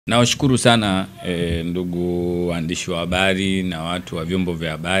Nawashukuru sana ndugu waandishi wa habari na watu wa vyombo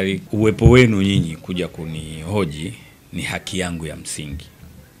vya habari. Uwepo wenu nyinyi kuja kunihoji ni haki yangu ya msingi.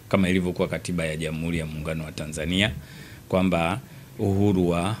 Kama ilivyokuwa katiba ya Jamhuri ya Muungano wa Tanzania kwamba uhuru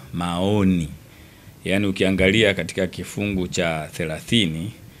wa maoni. Yaani ukiangalia katika kifungu cha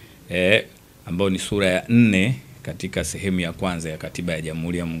 30 ambao ni sura ya 4 katika sehemu ya kwanza ya katiba ya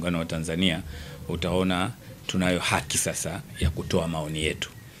Jamhuri ya Muungano wa Tanzania, utaona tunayo haki sasa ya kutoa maoni yetu.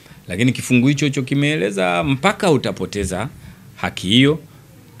 Lakini kifungu hicho kimeeleza mpaka utapoteza haki hiyo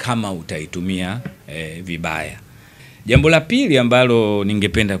kama utaitumia vibaya. Jambo la pili ambalo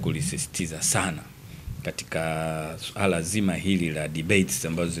ningependa kulisisitiza sana katika swala zima hili la debates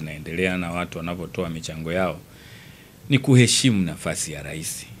ambazo zinaendelea na watu wanapotoa michango yao ni kuheshimu nafasi ya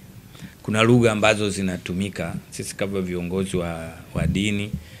rais. Kuna lugha ambazo zinatumika, sisi kama viongozi wa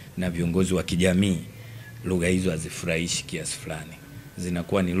dini na viongozi wa kijamii, lugha hizo hazifurahishi kiasi fulani.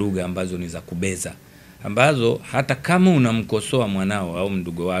 Zinakuwa ni lugha ambazo ni za kubeza, ambazo hata kama unamkosoa mwanao au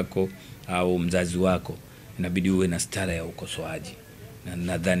mdogo wako au mzazi wako, inabidi uwe na stara ya ukosoaji. Na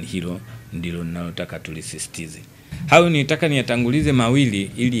nadhani hilo ndilo ninalotaka tulisisitize. Hayo nitaka niyatangulize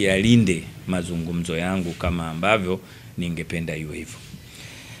mawili ili yalinde mazungumzo yangu kama ambavyo ningependa iwe hivyo.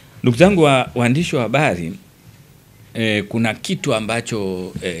 Ndugu zangu waandishi wa habari, kuna kitu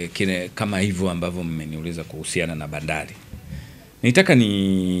ambacho kama hivyo ambavyo mmeniuliza kuhusiana na bandari. Nitaka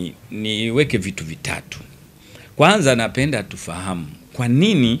niweke vitu vitatu. Kwanza napenda tufahamu kwa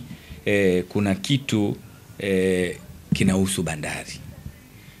nini kuna kitu kinahusu bandari.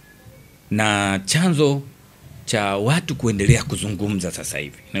 Na chanzo cha watu kuendelea kuzungumza sasa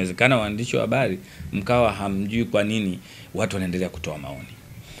hivi. Inawezekana waandishi wa habari mkawa hamjui kwa nini watu wanaendelea kutoa maoni.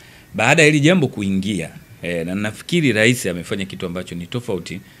 Baada ya hili jambo kuingia, na nafikiri rais amefanya kitu ambacho ni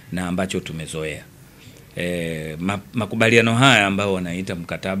tofauti na ambacho tumezoea. Makubaliano haya ambao wanaita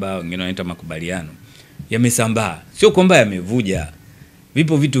mkataba, wengine wanaita makubaliano, yamesambaa. Sio kwamba yamevuja.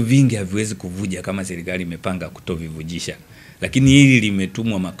 Vipo vitu vingi haviwezi kuvuja kama serikali imepanga kutovivujisha. Lakini hili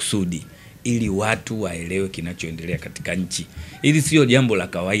limetumwa makusudi ili watu waelewe kinachoendelea katika nchi. Hili sio jambo la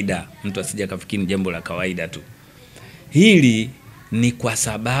kawaida. Mtu asije akafikiri jambo la kawaida tu. Hili ni kwa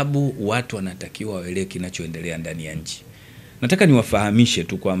sababu watu wanatakiwa waelewe kinachoendelea ndani ya nchi. Nataka niwafahamishe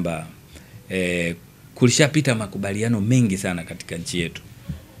tu kwamba kulishapita makubaliano mengi sana katika nchi yetu.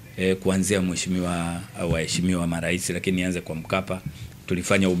 Kuanzia waheshimiwa marais, lakini nianze kwa Mkapa,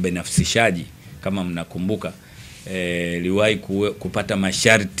 tulifanya ubinafsishaji kama mnakumbuka. Liwahi kupata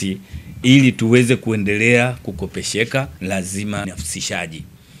masharti ili tuweze kuendelea kukopesheka, lazima nafsishaji.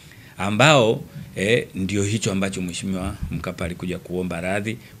 Ambao ndio hicho ambacho Mheshimiwa Mkapa alikuja kuomba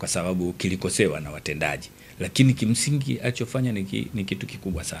radhi kwa sababu kilikosewa na watendaji. Lakini kimsingi alichofanya ni kitu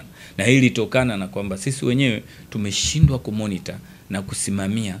kikubwa sana. Na hili litokana na kwamba sisi wenyewe tumeshindwa kumonitor na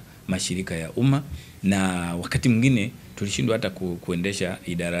kusimamia mashirika ya umma, na wakati mwingine tulishindwa hata kuendesha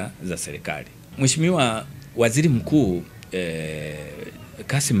idara za serikali. Mheshimiwa Waziri Mkuu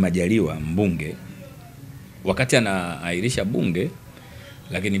Kassim Majaliwa, mbunge, wakati anaahirisha bunge,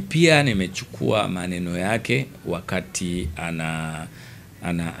 lakini pia nimechukua maneno yake wakati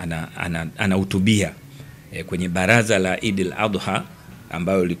anahutubia kwenye baraza la Eid al-Adha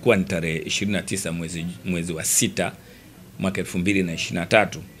ambayo ilikuwa ni tarehe 29 mwezi wa 6 mwaka 2023.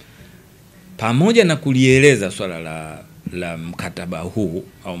 Pamoja na kulieleza swala la mkataba huu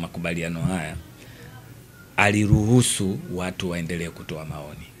au makubaliano haya, aliruhusu watu waendelee kutoa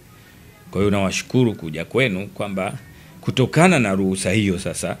maoni. Kwa hiyo nawashukuru kuja kwenu kwamba kutokana na ruhusa hiyo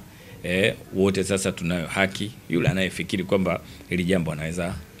sasa wote sasa tunayo haki, yule anayefikiri kwamba hili jambo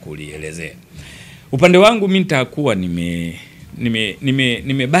anaweza kulielezea. Upande wangu mimi nitakuwa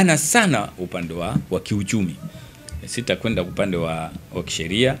nimebana sana upande wa kiuchumi. Sitakwenda upande wa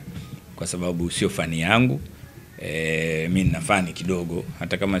kisheria kwa sababu sio fani yangu. Mimi nina fani kidogo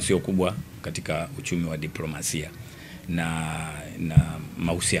hata kama sio kubwa katika uchumi wa diplomasia na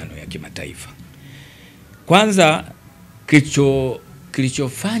mahusiano ya kimataifa. Kwanza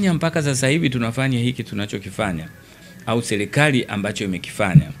kilichofanya mpaka sasa hivi tunafanya hiki tunachokifanya au serikali ambacho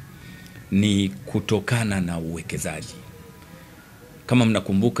imekifanya ni kutokana na uwekezaji. Kama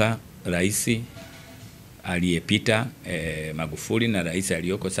mnakumbuka, rais aliyepita Magufuli na rais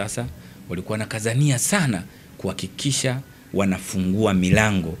aliyoko sasa walikuwa na kazania sana kuhakikisha wanafungua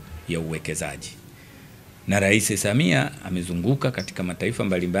milango ya uwekezaji. Na Rais Samia amezunguka katika mataifa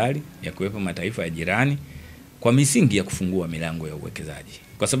mbalimbali ya kuwepo mataifa ya jirani kwa misingi ya kufungua milango ya uwekezaji.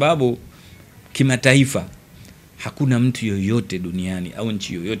 Kwa sababu kimataifa hakuna mtu yoyote duniani au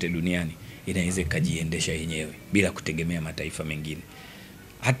nchi yoyote duniani inaweza kujiendesha yenyewe bila kutegemea mataifa mengine.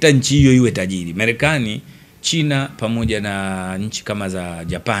 Hata nchi hiyo iwe tajiri. Marekani China pamoja na nchi kama za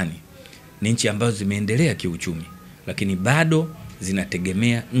Japani ni nchi ambazo zimeendelea kiuchumi, lakini bado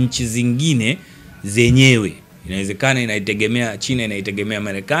zinategemea nchi zingine zenyewe. Inawezekana inaitegemea China, inaitegemea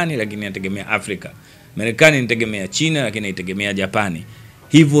Marekani, lakini inategemea Afrika. Marekani inategemea China, lakini inaitegemea Japani.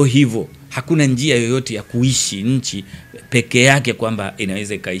 Hivyo hakuna njia yoyote ya kuishi nchi peke yake kwamba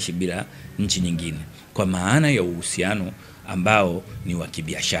inaweza ikaishi bila nchi nyingine, kwa maana ya uhusiano ambao ni wa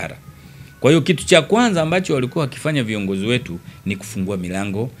kibiashara. Kwa hiyo kitu cha kwanza ambacho walikuwa wakifanya viongozi wetu ni kufungua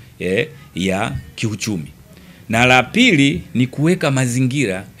milango ya kiuchumi. Na la pili ni kuweka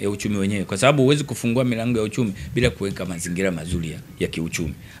mazingira ya uchumi wenyewe, kwa sababu huwezi kufungua milango ya uchumi bila kuweka mazingira mazuri ya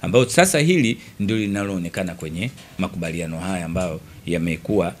kiuchumi, ambayo sasa hili ndio linaloonekana kwenye makubaliano haya ambayo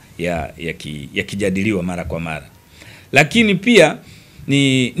yamekuwa yakijadiliwa mara kwa mara. Lakini pia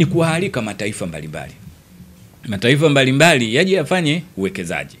ni kualika mataifa mbalimbali. Mataifa mbalimbali yaje yafanye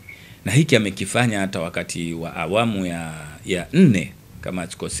uwekezaji. Na hiki amekifanya hata wakati wa awamu ya 4 kama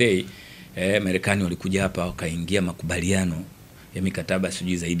sikosei. Marekani walikuja hapa wakaingia makubaliano ya mikataba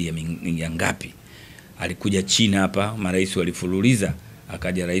sijui zaidi ya ngapi. Alikuja China hapa, marais walifululiza,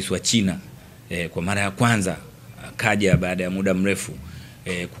 akaja rais wa China kwa mara ya kwanza, akaja baada ya muda mrefu,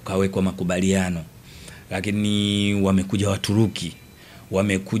 kukawekwa makubaliano. Lakini wamekuja Waturuki,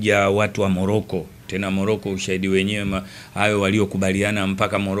 wamekuja watu wa Morocco. Tena Morocco ushahidi wenyewe hayo waliokubaliana,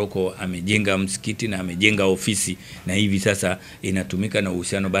 mpaka Morocco amejenga msikiti na amejenga ofisi, na hivi sasa inatumika na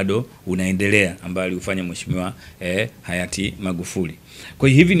uhusiano bado unaendelea ambao aliufanya mheshimiwa hayati Magufuli. Kwa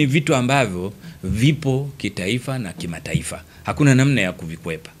hiyo hivi ni vitu ambavyo vipo kitaifa na kimataifa. Hakuna namna ya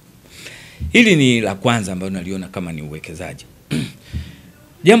kuvikwepa. Hili ni la kwanza ambalo naliona kama ni uwekezaji.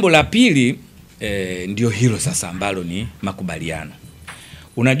 Jambo la pili ndio hilo sasa ambalo ni makubaliano.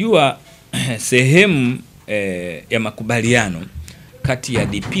 Unajua sehemu ya makubaliano kati ya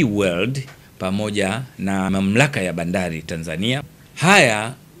DP World pamoja na mamlaka ya bandari Tanzania,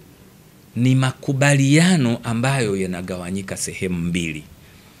 haya ni makubaliano ambayo yanagawanyika sehemu mbili.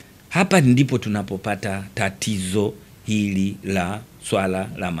 Hapa ndipo tunapopata tatizo hili la swala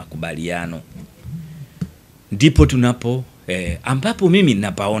la makubaliano. Ndipo tunapo ambapo mimi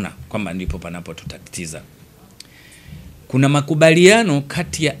ninapaona kwamba ndipo panapo tutatiza. Kuna makubaliano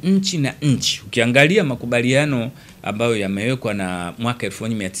kati ya nchi na nchi. Ukiangalia makubaliano ambayo yamewekwa na mwaka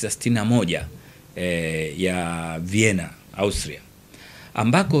 1961 ya Vienna, Austria,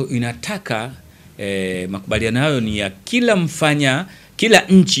 ambako inataka makubaliano hayo ni ya kila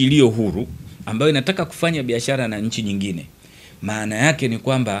nchi iliyo huru ambayo inataka kufanya biashara na nchi nyingine. Maana yake ni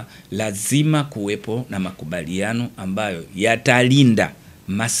kwamba lazima kuwepo na makubaliano ambayo yatalinda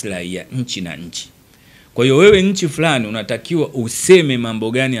maslahi ya nchi na nchi. Kwa hiyo wewe nchi fulani unatakiwa useme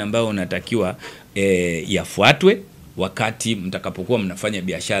mambo gani ambayo unatakiwa yafuatwe wakati mtakapokuwa mnafanya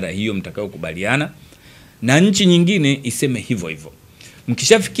biashara hiyo mtakayokubaliana, na nchi nyingine iseme hivyo hivyo.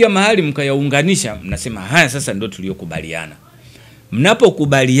 Mkishafikia mahali mkayaunganisha, mnasema haya sasa ndio tuliyokubaliana.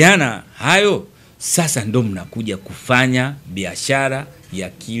 Mnapokubaliana hayo sasa ndio mnakuja kufanya biashara ya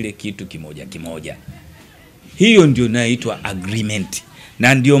kile kitu kimoja kimoja. Hiyo ndio inaitwa agreement.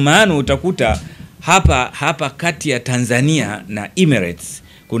 Na ndio maana utakuta hapa kati ya Tanzania na Emirates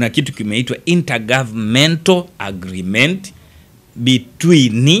kuna kitu kimeitwa intergovernmental agreement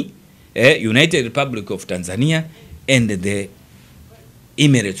between United Republic of Tanzania and the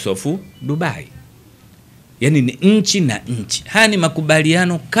Emirates of Dubai. Yani ni nchi na nchi. Haya ni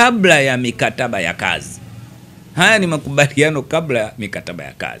makubaliano kabla ya mikataba ya kazi.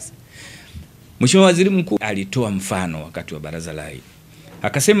 Mheshimiwa Waziri Mkuu alitoa mfano wakati wa baraza la hili.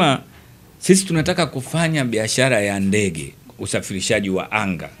 Akasema sisi tunataka kufanya biashara ya ndege, usafirishaji wa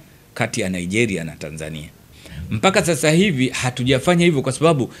anga kati ya Nigeria na Tanzania. Mpaka sasa hivi hatujafanya hivyo kwa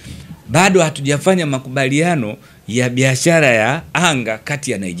sababu bado hatujafanya makubaliano ya biashara ya anga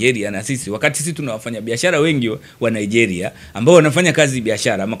kati ya Nigeria na sisi. Wakati sisi tunawafanya biashara wengi wa Nigeria ambao wanafanya kazi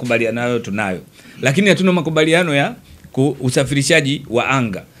biashara, makubaliano hayo tunayo. Lakini hatuna makubaliano ya usafirishaji wa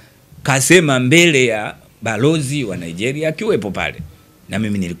anga. Kasema mbele ya balozi wa Nigeria akiwepo pale. Na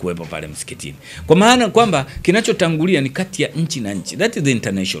mimi nilikuwepo pale msikitini. Kwa maana kwamba kinachotangulia ni kati ya nchi na nchi. That is the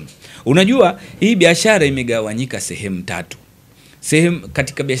international. Unajua hii biashara imegawanyika sehemu 3. Sehemu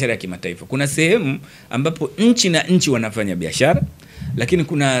katika biashara ya kimataifa. Kuna sehemu ambapo nchi na nchi wanafanya biashara, lakini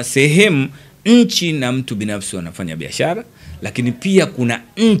kuna sehemu nchi na mtu binafsi wanafanya biashara, lakini pia kuna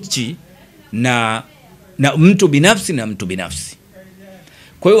nchi na mtu binafsi na mtu binafsi.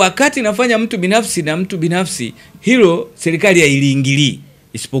 Kwa hiyo wakati nafanya mtu binafsi na mtu binafsi, hilo serikali hailiingilii,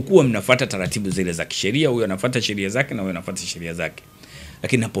 isipokuwa mnafuata taratibu zile za kisheria, huyo anafuata sheria zake na huyo anafuata sheria zake.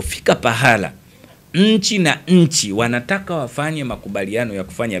 Lakini napofika pahala nchi na nchi wanataka wafanye makubaliano ya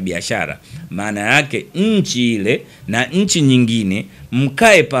kufanya biashara, maana yake nchi ile na nchi nyingine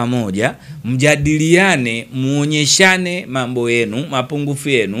mkae pamoja, mjadiliane, muonyeshane mambo yenu, mapungufu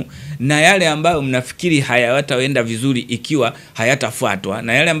yenu, na yale ambayo mnafikiri hayataenda vizuri ikiwa hayatafuatwa,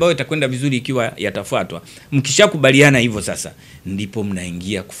 na yale ambayo yatakwenda vizuri ikiwa yatafuatwa. Mkishakubaliana hivyo sasa, ndipo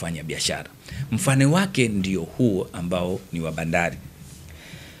mnaingia kufanya biashara. Mfano wake ndio huo ambao ni wa bandari.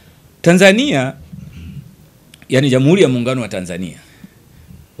 Tanzania, yani Jamhuri ya Muungano wa Tanzania,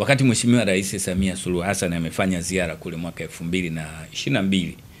 wakati Mheshimiwa Rais Samia Suluhu Hassan amefanya ziara kule mwaka 2022,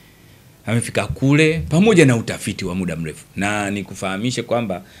 amefika kule pamoja na utafiti wa muda mrefu. Na nikufahamishe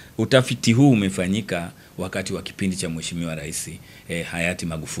kwamba utafiti huu umefanyika wakati wa kipindi cha Mheshimiwa Rais hayati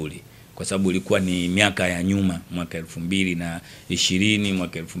Magufuli, kwa sababu ilikuwa ni miaka ya nyuma, mwaka 2020,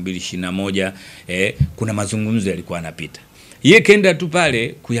 mwaka 2021, kuna mazungumzo yalikuwa yanapita. Yeye kaenda tu pale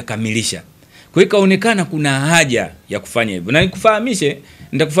kuyakamilisha. Kwa hiyo kaonekana kuna haja ya kufanya hivyo. Na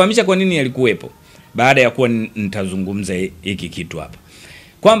nitakufahamisha kwa nini yalikuwepo baada ya kuwa nitazungumza hiki kitu hapa.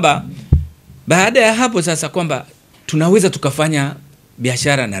 Kwamba baada ya hapo sasa, kwamba tunaweza tukafanya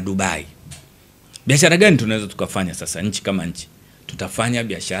biashara na Dubai. Biashara gani tunaweza tukafanya sasa nchi kama nchi? Tutafanya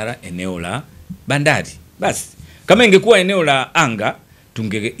biashara eneo la bandari. Basi kama ingekuwa eneo la anga,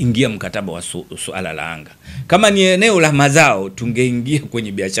 tungeingia mkataba wa suala la anga. Kama ni eneo la mazao, tungeingia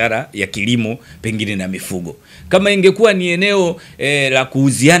kwenye biashara ya kilimo pengine na mifugo. Kama ingekuwa ni eneo la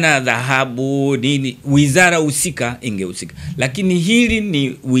kuuziana dhahabu nini, wizara husika ingehusika. Lakini hili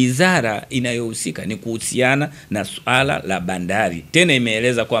ni wizara inayohusika ni kuhusiana na suala la bandari. Tena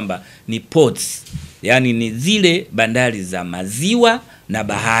imeeleza kwamba ni ports, yani ni zile bandari za maziwa na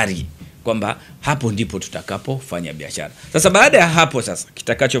bahari, kwamba hapo ndipo tutakapofanya biashara. Sasa baada ya hapo sasa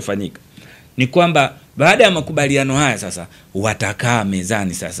kitakachofanyika ni kwamba baada ya makubaliano haya sasa watakaa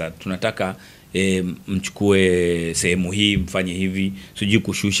mezani. Sasa tunataka mchukue sehemu hii, mfanye hivi, sijui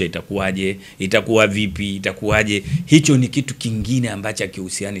kushusha itakuwaje, itakuwa vipi, itakuwaje. Hicho ni kitu kingine ambacho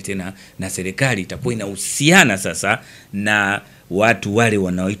kihusiani tena na serikali, itakuwa inahusiana sasa na watu wale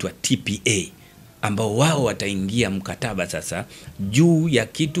wanaoitwa TPA, ambao wao wataingia mkataba sasa juu ya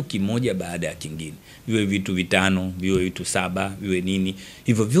kitu kimoja baada ya kingine. Viwe vitu vitano, viwe vitu 7, viwe nini.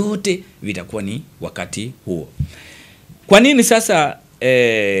 Hivyo vyote vitakuwa ni wakati huo. Kwa nini sasa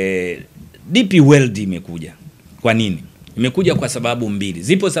DP World imekuja? Kwa nini? Imekuja kwa sababu mbili.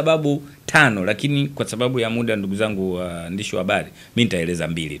 Zipo sababu 5, lakini kwa sababu ya muda, ndugu zangu waandishi wa habari, mimi nitaeleza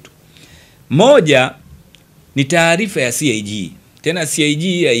 2 tu. Moja ni taarifa ya CAG. Tena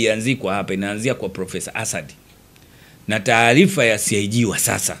CAG haianzi kwa hapa, inaanzia kwa Profesa Asad. Na taarifa ya CAG wa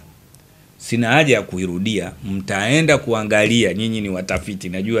sasa, sina haja ya kuirudia, mtaenda kuangalia, nyinyi ni watafiti,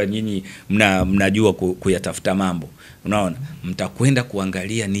 najua nyinyi mnajua kuyatafuta mambo. Unaona, mtakwenda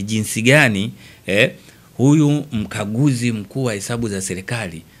kuangalia ni jinsi gani huyu mkaguzi mkuu wa hesabu za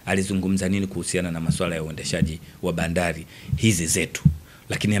serikali alizungumza nini kuhusiana na masuala ya uendeshaji wa bandari hizi zetu.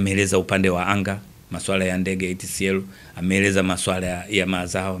 Lakini ameeleza upande wa anga, masuala ya ndege ATCL, ameeleza masuala ya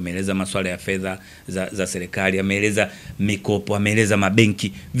mazao, ameeleza masuala ya fedha za serikali, ameeleza mikopo, ameeleza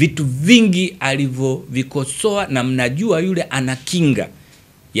mabenki, vitu vingi alivyovikosoa, na mnajua yule ana kinga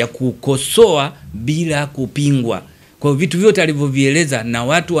ya kukosoa bila kupingwa. Kwa vitu vyote alivyovieleza, na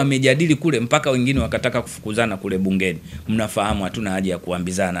watu wamejadili kule mpaka wengine wakataka kufukuzana kule bungeni. Mnafahamu, hatuna haja ya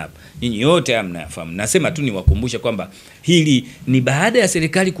kuambizana hapa. Nyinyi yote mnafahamu. Nasema tu niwakumbushe kwamba hili ni baada ya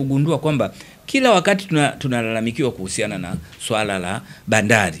serikali kugundua kwamba kila wakati tunalalamikiwa kuhusiana na swala la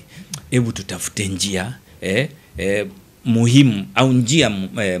bandari. Hebu tutafute njia muhimu au njia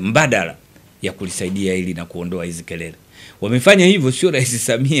mbadala ya kulisaidia hili na kuondoa hizi kelele. Wamefanya hivyo, sio Rais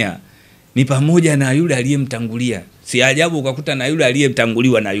Samia, ni pamoja na yule aliyemtangulia. Si ajabu ukakuta na yule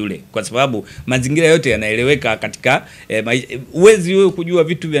aliyemtanguliwa na yule, kwa sababu mazingira yote yanaeleweka katika uwezi wewe kujua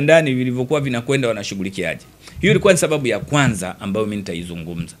vitu vya ndani vilivyokuwa vinakwenda wanashughulikiaje. Hiyo ilikuwa ni sababu ya kwanza ambayo mimi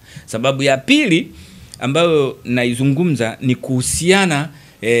nitaizungumza. Sababu ya pili ambayo naizungumza ni kuhusiana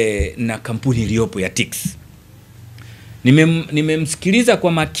na kampuni iliyopo ya TIX. Nimemsikiliza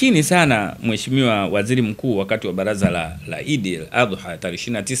kwa makini sana Mheshimiwa Waziri Mkuu wakati wa baraza la Eid al-Adha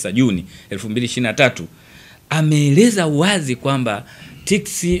tarehe 29 Juni 2023. Ameeleza wazi kwamba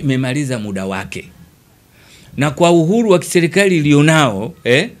TIX imemaliza muda wake, na kwa uhuru wa kiserikali ilionao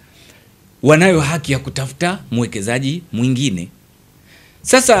wanayo haki ya kutafuta mwekezaji mwingine.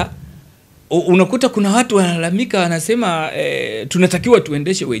 Sasa unakuta kuna watu wanalalamika, wanasema tunatakiwa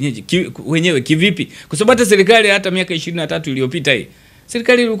tuendeshe wenyewe kivipi? Kwa sababu hata serikali hata miaka 23 iliyopita hii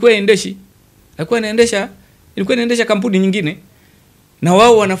serikali ilikuwa inaendesha kampuni nyingine, na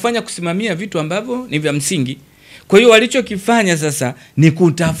wao wanafanya kusimamia vitu ambavyo ni vya msingi. Kwa hiyo walichokifanya sasa ni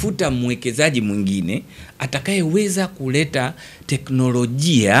kutafuta mwekezaji mwingine atakayeweza kuleta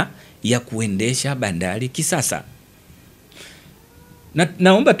teknolojia ya kuendesha bandari kisasa.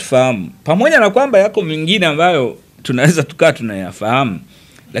 Naomba tufahamu, pamoja na kwamba yako mengine ambayo tunaweza tukaa tunayafahamu,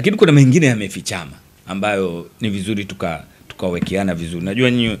 lakini kuna mengine yamefichama ambayo ni vizuri tukawekeana vizuri.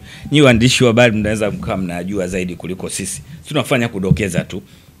 Najua nyinyi waandishi wa habari mnaweza mkaa mnajua zaidi kuliko sisi. Tunafanya kudokeza tu.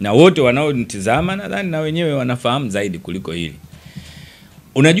 Na wote wanaonitazama nadhani na wenyewe wanafahamu zaidi kuliko hili.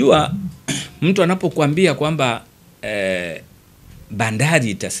 Unajua mtu anapokuambia kwamba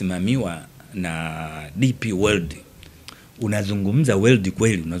bandari itasimamiwa na DP World, unazungumza world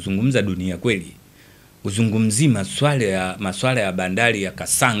kweli, unazungumza dunia kweli. Uzungumzi masuala ya bandari ya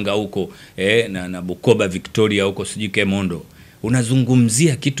Kasanga huko na Bukoba Victoria huko sijui Kemondo.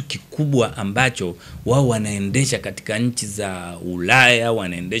 Unazungumzia kitu kikubwa ambacho wao wanaendesha katika nchi za Ulaya,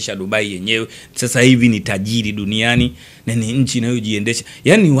 wanaendesha Dubai yenyewe. Sasa hivi ni tajiri duniani na ni nchi inayojiendesha.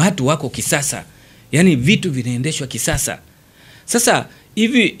 Yaani watu wako kisasa. Yaani vitu vinaendeshwa kisasa. Sasa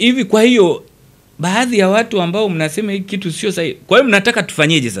hivi kwa hiyo baadhi ya watu ambao mnasema hiki kitu sio sahihi. Kwa hiyo mnataka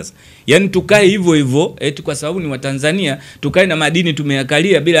tufanyeje sasa? Yaani tukae hivyo hivyo eti kwa sababu ni Watanzania, tukae na madini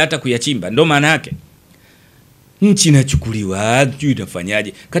tumeyakalia bila hata kuyachimba. Ndio maana yake. Nchi inachukuliwa, sijui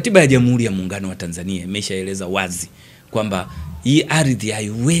itafanyaje. Katiba ya Jamhuri ya Muungano wa Tanzania imeshaeleza wazi kwamba hii ardhi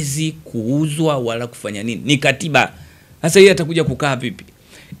haiwezi kuuzwa wala kufanya nini. Ni katiba. Sasa hii atakuja kukaa vipi?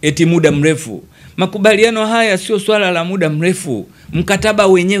 Eti muda mrefu. Makubaliano haya sio swala la muda mrefu. Mkataba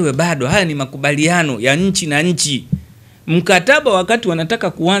wenyewe bado, haya ni makubaliano ya nchi na nchi. Mkataba wakati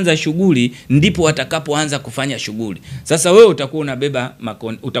wanataka kuanza shughuli ndipo watakapoanza kufanya shughuli. Sasa wewe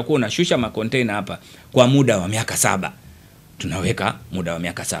utakuwa unashusha makontena hapa kwa muda wa miaka 7. Tunaweka muda wa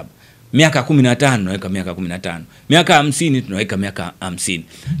miaka 7. Miaka 15 tunaweka miaka 15. Miaka 50 tunaweka miaka 50.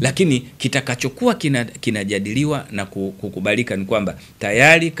 Lakini kitakachokuwa kinajadiliwa na kukubalika ni kwamba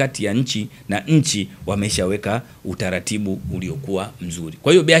tayari kati ya nchi na nchi wameshaweka utaratibu uliokuwa mzuri.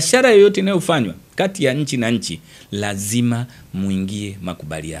 Kwa hiyo biashara yoyote inayofanywa kati ya nchi na nchi lazima muingie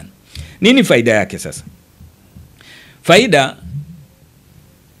makubaliano. Nini faida yake sasa? Faida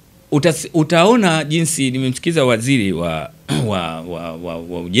utaona jinsi nimemsikiza waziri wa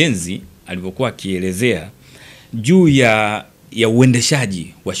ujenzi alivyokuwa akielezea juu ya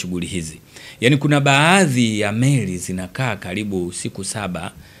uendeshaji wa shughuli hizi. Yaani kuna baadhi ya meli zinakaa karibu siku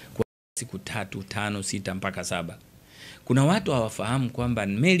 7, kwa siku 3, 5, 6 mpaka 7. Kuna watu hawafahamu kwamba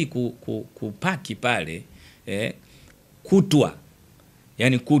meli kupaki pale kutwa,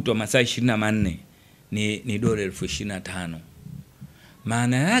 yani kutwa masaa 24 ni dola 25,000.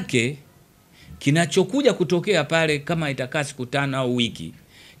 Maana yake kinachokuja kutokea pale kama itakaa siku 5 au wiki,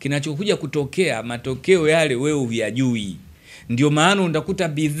 kinachokuja kutokea matokeo yale wewe huyajui. Ndio maana utakuta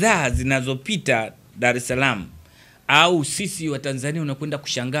bidhaa zinazopita Dar es Salaam au sisi wa Tanzania unakwenda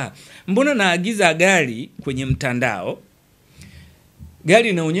kushangaa. Mbona naagiza gari kwenye mtandao, gari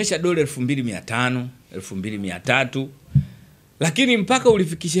inaonyesha dola 2,500, 2,300, lakini mpaka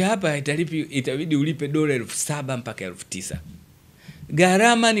ulifikishe hapa itabidi ulipe dola 7,000 mpaka 9,000.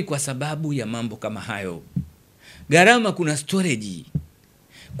 Gharama ni kwa sababu ya mambo kama hayo. Gharama, kuna storage.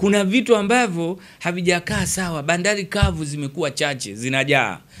 Kuna vitu ambavyo havijakaa sawa. Bandari kavu zimekuwa chache,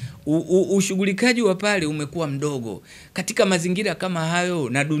 zinajaa. Ushughulikaji wa pale umekuwa mdogo. Katika mazingira kama hayo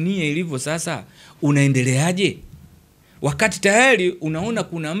na dunia ilivyo sasa, unaendeleaje? Wakati tayari unaona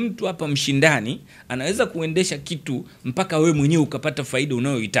kuna mtu hapa mshindani anaweza kuendesha kitu mpaka wewe mwenyewe ukapata faida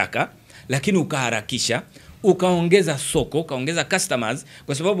unayoitaka, lakini ukaharakisha, ukaongeza soko, ukaongeza customers,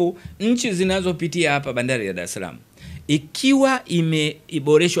 kwa sababu nchi zinazopitia hapa bandari ya Dar es Salaam ikiwa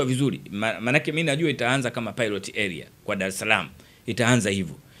imeboreshwa vizuri, manake mimi najua itaanza kama pilot area kwa Dar es Salaam, itaanza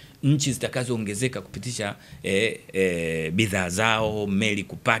hivyo. Nchi zitakazoongezeka kupitisha bidhaa zao, meli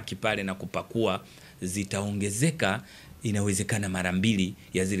kupaki pale na kupakua zitaongezeka, inawezekana mara 2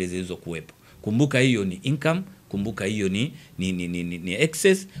 ya zile zilizokuwepo. Kumbuka hiyo ni income, kumbuka hiyo ni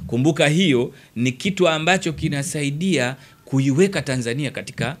excess, kumbuka hiyo ni kitu ambacho kinasaidia kuiweka Tanzania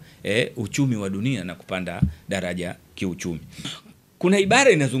katika uchumi wa dunia na kupanda daraja kiuchumi. Kuna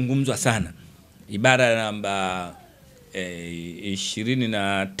ibara inazungumzwa sana, ibara namba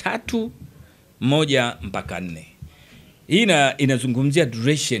 23(1) Hii inazungumzia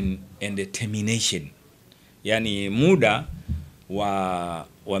duration and termination, yani muda wa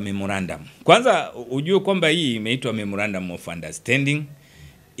memorandum. Kwanza ujue kwamba hii imeitwa memorandum of understanding,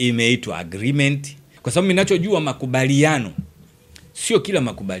 imeitwa agreement, kwa sababu ninachojua makubaliano, sio kila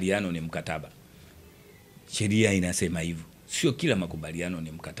makubaliano ni mkataba. Sheria inasema hivyo, sio kila makubaliano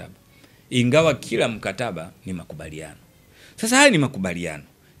ni mkataba, ingawa kila mkataba ni makubaliano. Sasa haya ni makubaliano,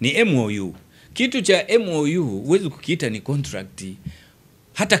 ni MOU. kitu cha MOU huwezi kukiita ni contract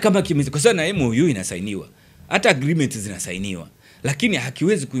hata kama kwa sababu na MOU inasainiwa, hata agreement zinasainiwa, lakini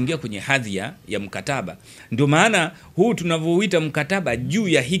hakiwezi kuingia kwenye hadhi ya mkataba. Ndio maana huu tunavyoita mkataba juu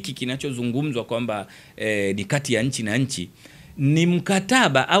ya hiki kinachozungumzwa kwamba ni kati ya nchi na nchi, ni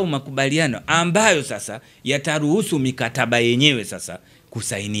mkataba au makubaliano ambayo sasa yataruhusu mikataba yenyewe sasa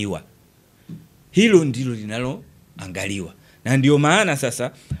kusainiwa. Hilo ndilo linaloangaliwa. Na ndio maana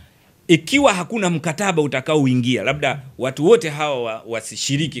sasa ikiwa hakuna mkataba utakaoingia, labda watu wote hawa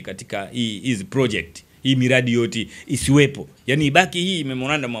wasishiriki katika hizi project, hii miradi yote isiwepo, yani ibaki hii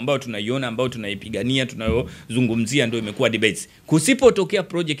memorandum ambayo tunaiona, ambayo tunaipigania, tunayozungumzia, ndio imekuwa debates. Kusipotokea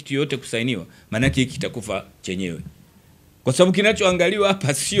project yote kusainiwa, maana yake hiki kitakufa chenyewe. Kwa sababu kinachoangaliwa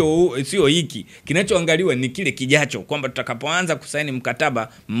hapa sio hiki. Kinachoangaliwa ni kile kijacho, kwamba tutakapoanza kusaini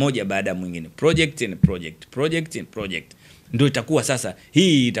mkataba mmoja baada ya mwingine, project and project, project and project, ndio itakuwa sasa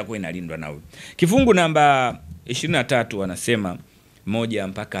hii itakuwa inalindwa na huyu. Kifungu namba 23 wanasema 1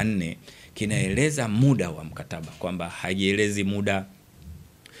 mpaka 4 kinaeleza muda wa mkataba, kwamba haielezi muda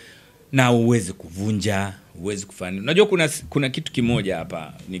na uweze kuvunja, uweze kufanya. Unajua kuna kitu kimoja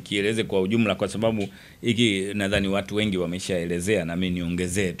hapa nikieleze kwa ujumla, kwa sababu hiki nadhani watu wengi wameshaelezea, na mimi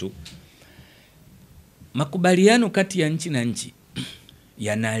niongezee tu. Makubaliano kati ya nchi na nchi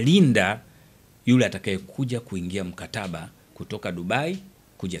yanalinda yule atakayekuja kuingia mkataba kutoka Dubai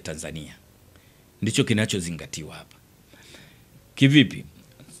kuja Tanzania. Ndicho kinachozingatiwa hapa. Kivipi?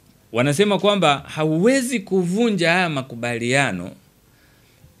 Wanasema kwamba hauwezi kuvunja haya makubaliano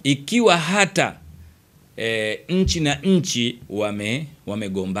ikiwa hata nchi na nchi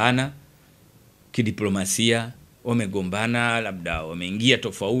wamegombana kidiplomasia, wamegombana, labda wameingia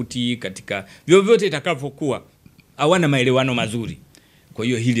tofauti katika vyovyote itakavyokuwa, hawana maelewano mazuri. Kwa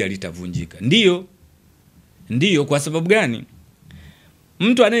hiyo hili halitavunjika. Ndiyo, kwa sababu gani?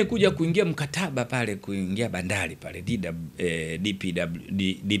 Mtu anayekuja kuingia mkataba pale, kuingia bandari pale,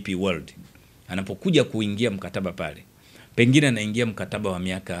 DP World, anapokuja kuingia mkataba pale, pengine anaingia mkataba wa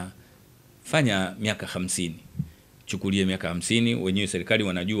miaka 50. Chukulie miaka 50, wenyewe serikali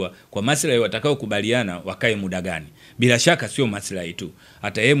wanajua kwa maslahi watakao kubaliana wakae muda gani. Bila shaka sio maslahi tu,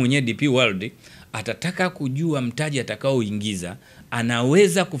 hata yeye mwenyewe DP World atataka kujua mtaji atakaoingiza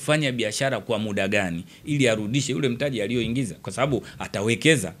anaweza kufanya biashara kwa muda gani ili arudishe ule mtaji alioingiza, kwa sababu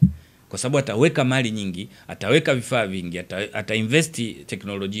atawekeza, kwa sababu ataweka mali nyingi, ataweka vifaa vingi, atainvest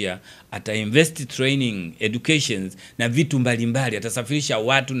teknolojia, atainvest training, education na vitu mbalimbali, atasafirisha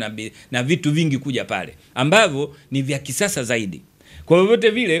watu na vitu vingi kuja pale ambavyo ni vya kisasa zaidi. Kwa hivyo vyote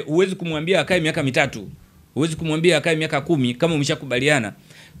vile huwezi kumwambia akae miaka 3, huwezi kumwambia akae miaka 10 kama umeshakubaliana.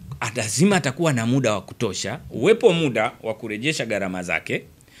 Lazima atakuwa na muda wa kutosha, uwepo muda wa kurejesha gharama zake,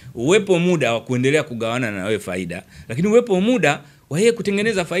 uwepo muda wa kuendelea kugawana na wewe faida, lakini uwepo muda wa yeye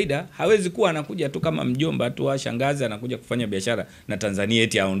kutengeneza faida. Hawezi kuwa anakuja tu kama mjomba tu, shangazi anakuja kufanya biashara na Tanzania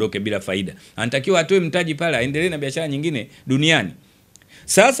eti aondoke bila faida. Anatakiwa atoe mtaji pale, aendelee na biashara nyingine duniani.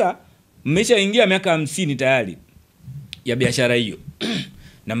 Sasa mmeshaingia miaka 50 tayari ya biashara hiyo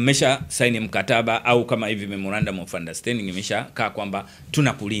na mmesha saini mkataba au kama hivi memorandum of understanding imeshakaa kwamba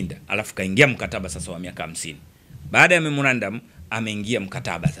tunakulinda, alafu kaingia mkataba sasa wa miaka 50. Baada ya memorandum ameingia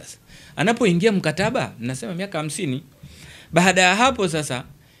mkataba sasa. Anapoingia mkataba nasema miaka 50. Baada ya hapo sasa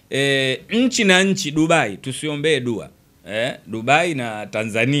nchi na nchi, Dubai, tusiombee dua, Dubai na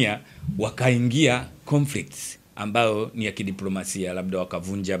Tanzania wakaingia conflicts ambayo ni ya kidiplomasia, labda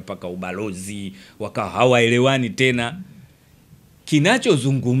wakavunja mpaka ubalozi, wakawa hawaelewani tena.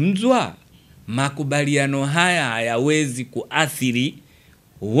 Kinachozungumzwa, makubaliano haya hayawezi kuathiri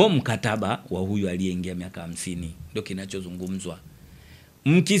huo mkataba wa huyu aliyeingia miaka 50. Ndio kinachozungumzwa.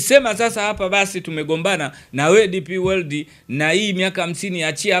 Mkisema sasa hapa basi tumegombana na we DP World na hii miaka 50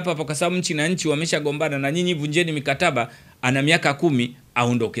 achia hapa kwa sababu nchi na nchi wameshagombana, na nyinyi vunjeni mikataba, ana miaka 10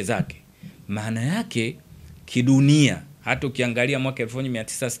 aondoke zake. Maana yake kidunia, hata ukiangalia mwaka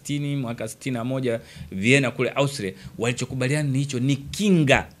 1960, mwaka 61 Vienna kule Austria, walichokubaliana ni hicho, ni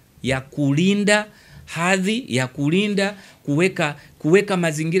kinga ya kulinda hadhi, ya kulinda kuweka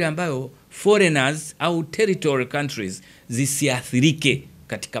mazingira ambayo foreigners au territory countries zisiathirike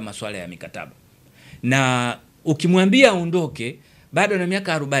katika masuala ya mikataba. Na ukimwambia aondoke bado na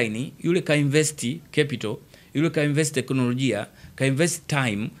miaka 40, yule ka invest capital, yule ka invest teknolojia, ka invest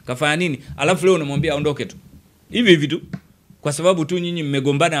time, kafanya nini, alafu leo unamwambia aondoke tu hivi tu kwa sababu tu nyinyi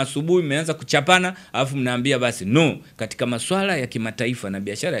mmegombana asubuhi, mmeanza kuchapana, alafu mnaambia basi no. Katika masuala ya kimataifa na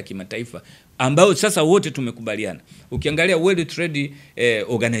biashara ya kimataifa ambao sasa wote tumekubaliana, ukiangalia World Trade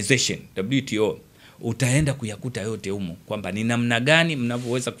Organization WTO, utaenda kuyakuta yote humo kwamba ni namna gani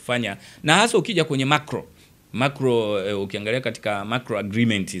mnavyoweza kufanya, na hasa ukija kwenye macro macro ukiangalia katika macro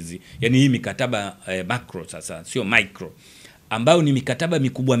agreement hizi, yani hii mikataba macro sasa sio micro, ambayo ni mikataba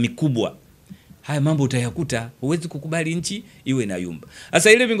mikubwa, haya mambo utayakuta. Huwezi kukubali nchi iwe na yumba.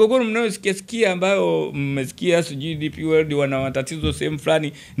 Sasa ile migogoro mnayosikia ambayo mmesikia sijui DP World wana matatizo sehemu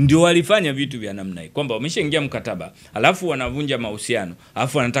fulani, ndio walifanya vitu vya namna hii, kwamba wameshaingia mkataba alafu wanavunja mahusiano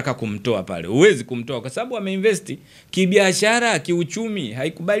alafu wanataka kumtoa pale. Huwezi kumtoa kwa sababu ameinvest kibiashara, kiuchumi,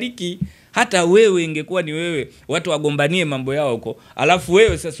 haikubaliki. Hata wewe ingekuwa ni wewe, watu wagombanie mambo yao huko, alafu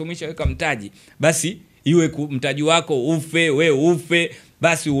wewe sasa umeshaweka mtaji, basi iwe mtaji wako ufe, wewe ufe,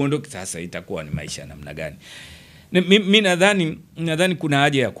 basi uondoke. Sasa itakuwa ni maisha namna gani? Mimi nadhani kuna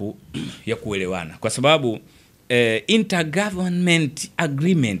haja ya kuelewana, kwa sababu intergovernment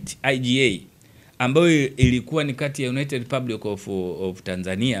agreement IGA ambayo ilikuwa ni kati ya United Republic of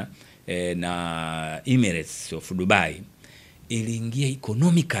Tanzania na Emirates of Dubai iliingia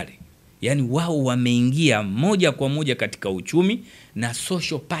economically. Yani wao wameingia moja kwa moja katika uchumi na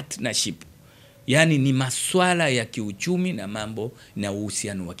social partnership. Yani ni masuala ya kiuchumi na mambo na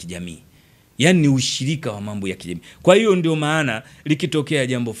uhusiano wa kijamii. Yani ni ushirika wa mambo ya kijamii. Kwa hiyo ndio maana likitokea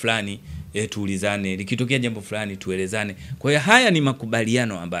jambo fulani tuulizane, likitokea jambo fulani tuelezane. Kwa hiyo haya ni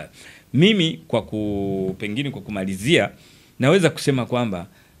makubaliano ambayo mimi pengine kwa kumalizia naweza kusema kwamba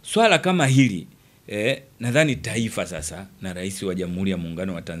swala kama hili nadhani taifa sasa na Rais wa Jamhuri ya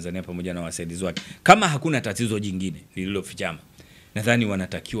Muungano wa Tanzania pamoja na wasaidizi wake, kama hakuna tatizo jingine lililofichama, nadhani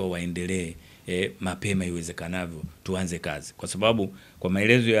wanatakiwa waendelee mapema iwezekanavyo tuanze kazi. Kwa sababu kwa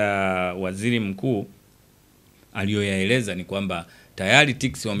maelezo ya Waziri Mkuu aliyoyaeleza ni kwamba tayari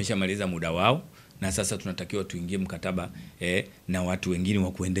TICS wameshamaliza muda wao na sasa tunatakiwa tuingie mkataba na watu wengine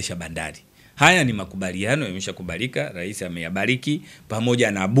wa kuendesha bandari. Haya ni makubaliano yameshakubalika, rais ameyabariki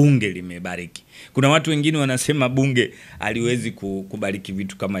pamoja na bunge limebariki. Kuna watu wengine wanasema bunge aliwezi kubariki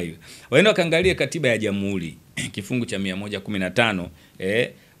vitu kama hivyo. Waenda kaangalia katiba ya Jamhuri kifungu cha 115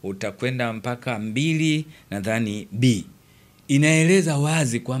 utakwenda mpaka 2 nadhani B. Inaeleza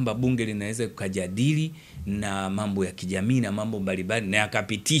wazi kwamba bunge linaweza kujadili na mambo ya kijamii na mambo mbalimbali na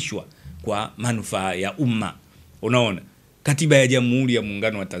yakapitishwa kwa manufaa ya umma. Unaona? Katiba ya Jamhuri ya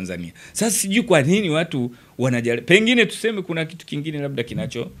Muungano wa Tanzania. Sasa sijui kwa nini watu wanajali. Pengine tuseme kuna kitu kingine labda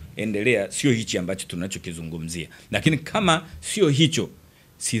kinachoendelea, sio hichi ambacho tunachokizungumzia. Lakini kama sio hicho,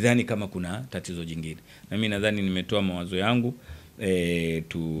 sidhani kama kuna tatizo jingine. Na mimi nadhani nimetoa mawazo yangu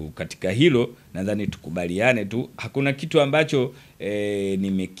katika hilo. Nadhani tukubaliane tu. Hakuna kitu ambacho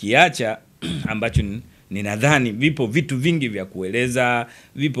nimekiacha ambacho ninadhani vipo vitu vingi vya kueleza,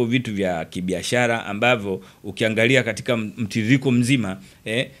 vipo vitu vya kibiashara ambavyo ukiangalia katika mtiririko mzima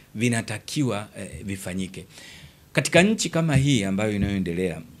vinatakiwa vifanyike. Katika nchi kama hii ambayo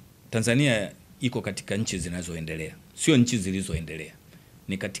inayoendelea, Tanzania iko katika nchi zinazoendelea, sio nchi zilizoendelea.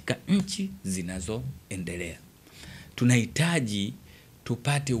 Ni katika nchi zinazoendelea. Tunahitaji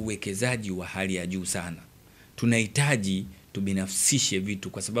tupate uwekezaji wa hali ya juu sana. Tunahitaji tubinafsishe vitu,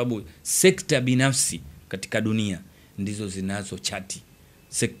 kwa sababu sekta binafsi katika dunia ndizo zinazochati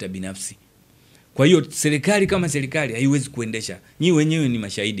sekta binafsi. Kwa hiyo serikali kama serikali haiwezi kuendesha. Nyinyi wenyewe ni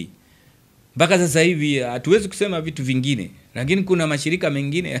mashahidi. Mpaka sasa hivi hatuwezi kusema vitu vingine, lakini kuna mashirika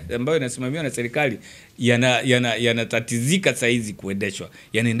mengine ambayo yanasimamiwa na serikali yanatatizika saizi kuendeshwa.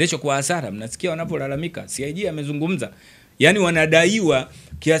 Yanaendeshwa kwa hasara. Mnasikia wanapolalamika. CIG amezungumza. Yani wanadaiwa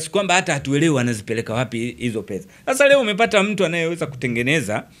kiasi kwamba hata hatuelewi wanazipeleka wapi hizo pesa. Sasa leo umepata mtu anayeweza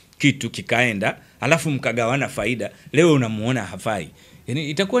kutengeneza kitu kikaenda, alafu mkagawana faida. Leo unamuona hafai. Yani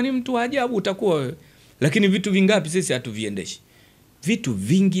itakuwa ni mtu wa ajabu utakuwa wewe. Lakini vitu vingapi sisi hatuviendeshi? Vitu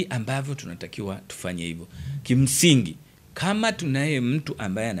vingi ambavyo tunatakiwa tufanye hivyo. Kimsingi, kama tunaye mtu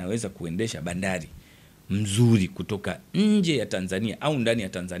ambaye anaweza kuendesha bandari mzuri kutoka nje ya Tanzania au ndani ya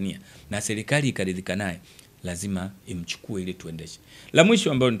Tanzania na serikali ikaridhika naye, lazima imchukue ili tuendeshe. La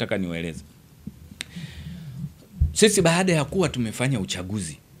mwisho ambao nataka niwaeleze. Sisi baada ya kuwa tumefanya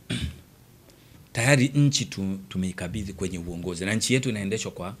uchaguzi, tayari nchi tumeikabidhi kwenye uongozi na nchi yetu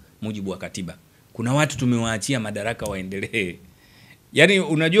inaendeshwa kwa mujibu wa katiba. Kuna watu tumewaachia madaraka waendelee. Yani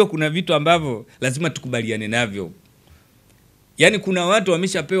unajua kuna vitu ambavyo lazima tukubaliane navyo. Yani kuna watu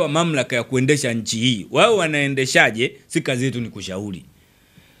wameshapewa mamlaka ya kuendesha nchi hii. Wao wanaendeshaje? Si kazi yetu ni kushauri.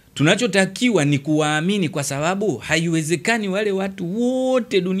 Tunachotakiwa ni kuwaamini, kwa sababu haiwezekani wale watu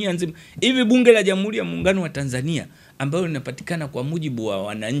wote dunia nzima. Hivi bunge la Jamhuri ya Muungano wa Tanzania ambalo linapatikana kwa mujibu wa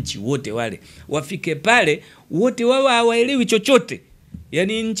wananchi wote wale, wafike pale wote wao hawaelewi chochote.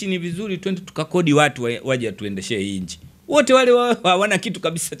 Yani nchi ni vizuri twende tukakodi watu waje tuendeshe hii nchi. Wote wale hawana kitu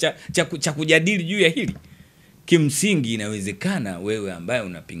kabisa cha kujadili juu ya hili. Kimsingi inawezekana wewe ambaye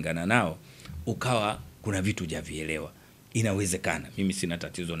unapingana nao ukawa kuna vitu hujavielewa. Inawezekana. Mimi sina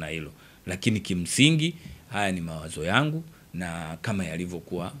tatizo na hilo. Lakini kimsingi haya ni mawazo yangu na kama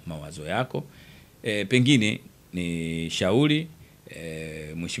yalivyokuwa mawazo yako. Pengine ni shauri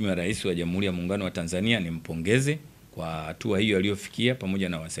Mheshimiwa Rais wa Jamhuri ya Muungano wa Tanzania nimpongeze kwa hatua hiyo aliyofikia pamoja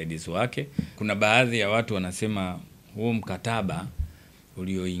na wasaidizi wake. Kuna baadhi ya watu wanasema huo mkataba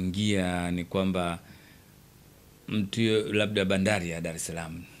ulioingia ni kwamba mtu labda bandari ya Dar es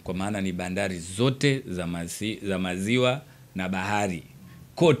Salaam, kwa maana ni bandari zote za maziwa na bahari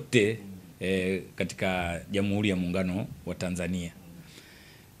kote katika Jamhuri ya Muungano wa Tanzania.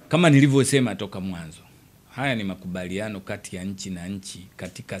 Kama nilivyosema toka mwanzo, haya ni makubaliano kati ya nchi na nchi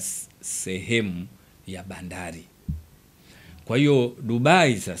katika sehemu ya bandari. Kwa hiyo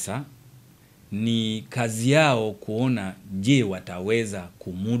Dubai sasa ni kazi yao kuona je wataweza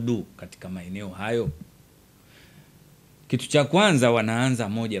kumudu katika maeneo hayo. Kitu cha kwanza wanaanza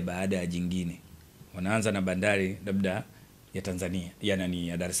moja baada ya jingine. Wanaanza na bandari labda ya Tanzania,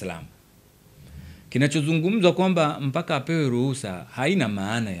 ya Dar es Salaam. Kinachozungumzwa kwamba mpaka apewe ruhusa haina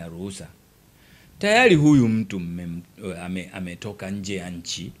maana ya ruhusa. Tayari huyu mtu ametoka nje ya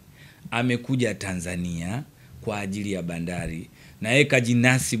nchi, amekuja Tanzania kwa ajili ya bandari, na yeye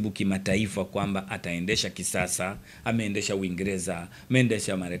kajinasibu kimataifa kwamba ataendesha kisasa, ameendesha Uingereza,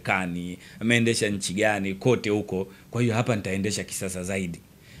 ameendesha Marekani, ameendesha nchi gani kote huko. Kwa hiyo hapa nitaendesha kisasa zaidi.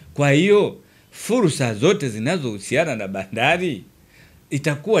 Kwa hiyo fursa zote zinazohusiana na bandari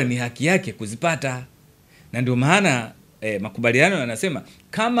itakuwa ni haki yake kuzipata. Na ndio maana makubaliano yanasema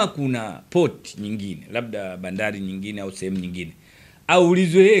kama kuna port nyingine, labda bandari nyingine au sehemu nyingine,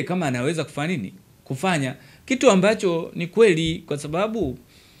 aulizwe yeye kama anaweza kufanya nini? Kufanya kitu ambacho ni kweli, kwa sababu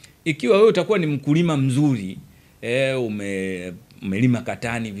ikiwa wewe utakuwa ni mkulima mzuri, umelima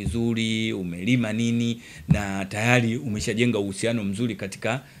katani vizuri, umelima nini, na tayari umeshajenga uhusiano mzuri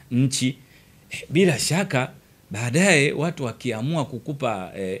katika nchi, bila shaka baadaye watu wakiamua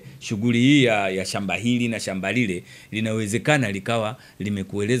kukupa shughuli hii ya shamba hili na shamba lile, linawezekana likawa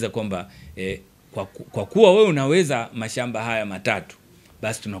limekueleza kwamba kwa kuwa wewe unaweza mashamba haya matatu,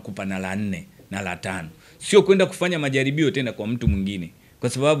 basi tunakupa na la 4 na la 5. Sio kwenda kufanya majaribio tena kwa mtu mwingine, kwa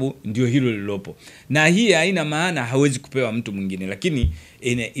sababu ndio hilo lilopo. Na hii haina maana hawezi kupewa mtu mwingine, lakini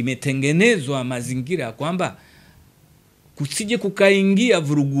imetengenezwa mazingira kwamba kusije kukaingia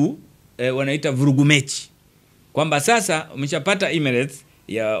vurugu, wanaita vurugu mechi. Kwamba sasa umeshapata Emirates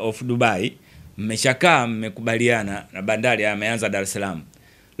of Dubai, mmeshakaa mmekubaliana na bandari ameanza Dar es Salaam.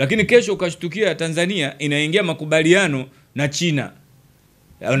 Lakini kesho ukashtukia Tanzania inaingia makubaliano na China,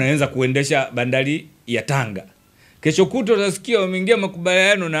 unaanza kuendesha bandari ya Tanga. Kesho kutwa utasikia wameingia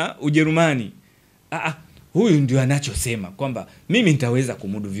makubaliano na Ujerumani. Huyu ndio anachosema kwamba mimi nitaweza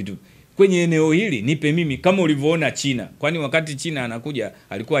kumudu vitu kwenye eneo hili, nipe mimi, kama ulivyoona China. Kwani wakati China anakuja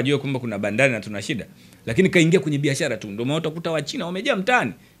alikuwa ajue kwamba kuna bandari na tuna shida, lakini kaingia kwenye biashara tu. Ndio maana utakuta wa China wamejaa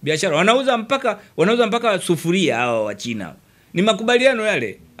mtaani biashara, wanauza mpaka sufuria hao wa China. Ni makubaliano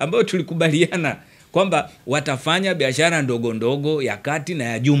yale ambayo tulikubaliana kwamba watafanya biashara ndogo ndogo, ya kati na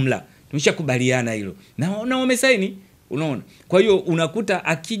ya jumla. Tumeshakubaliana hilo na wamesaini, unaona. Kwa hiyo unakuta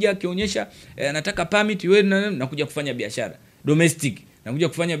akija akionyesha anataka permit, wewe nakuja kufanya biashara domestic, nakuja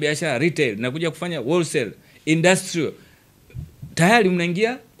kufanya biashara retail, nakuja kufanya wholesale, industrial, tayari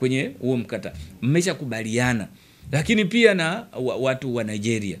mnaingia kwenye huo mkataba, mmeshakubaliana. Lakini pia na watu wa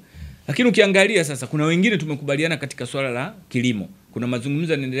Nigeria. Lakini ukiangalia sasa, kuna wengine tumekubaliana katika swala la kilimo. Kuna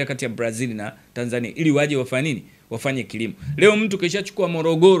mazungumzo yanaendelea kati ya Brazil na Tanzania ili waje wafanye nini? Wafanye kilimo. Leo mtu kishachukua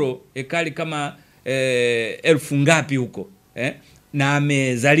Morogoro ekari kama 1000 ngapi huko, na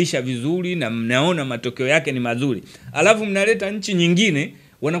amezalisha vizuri na mnaona matokeo yake ni mazuri. Alafu mnaleta nchi nyingine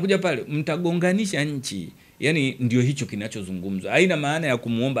wanakuja pale, mtagonganisha nchi. Yani ndio hicho kinachozungumzwa. Haina maana ya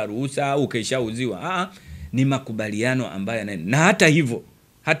kumuomba ruhusa au keshauziwa. Ni makubaliano ambayo na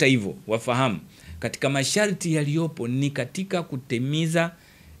hata hivyo wafahamu katika masharti yaliyopo ni katika kutimiza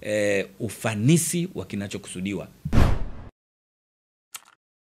ufanisi wa kinachokusudiwa.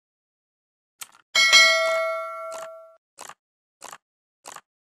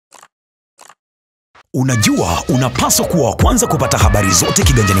 Unajua unapaswa kuwa wa kwanza kupata habari zote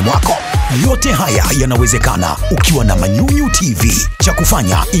kiganjani mwako. Yote haya yanawezekana ukiwa na Manyunyu TV. Cha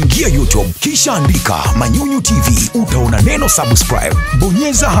kufanya, ingia YouTube kisha andika Manyunyu TV, utaona neno subscribe.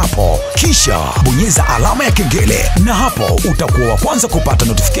 Bonyeza hapo, kisha bonyeza alama ya kengele, na hapo utakuwa wa kwanza kupata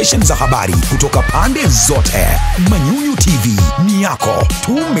notification za habari kutoka pande zote. Manyunyu TV ni yako,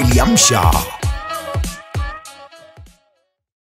 tumeliamsha.